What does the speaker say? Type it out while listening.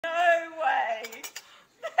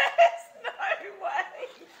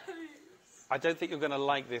I don't think you're going to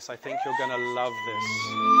like this. I think you're going to love this.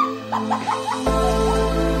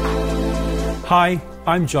 Hi,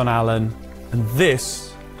 I'm John Allen, and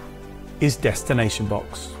this is Destination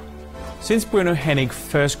Box. Since Bruno Hennig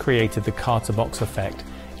first created the Carter Box effect,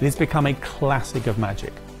 it has become a classic of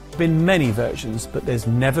magic. There have been many versions, but there's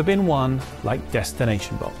never been one like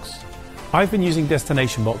Destination Box. I've been using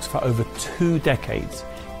Destination Box for over 2 decades.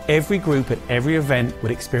 Every group at every event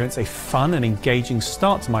would experience a fun and engaging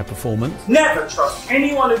start to my performance. Never trust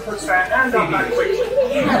anyone who puts their hand up that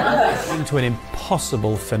quickly. Into an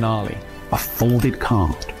impossible finale. A folded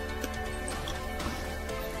card.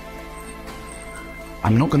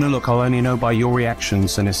 I'm not going to look, I'll only know by your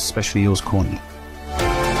reactions, and especially yours, Courtney.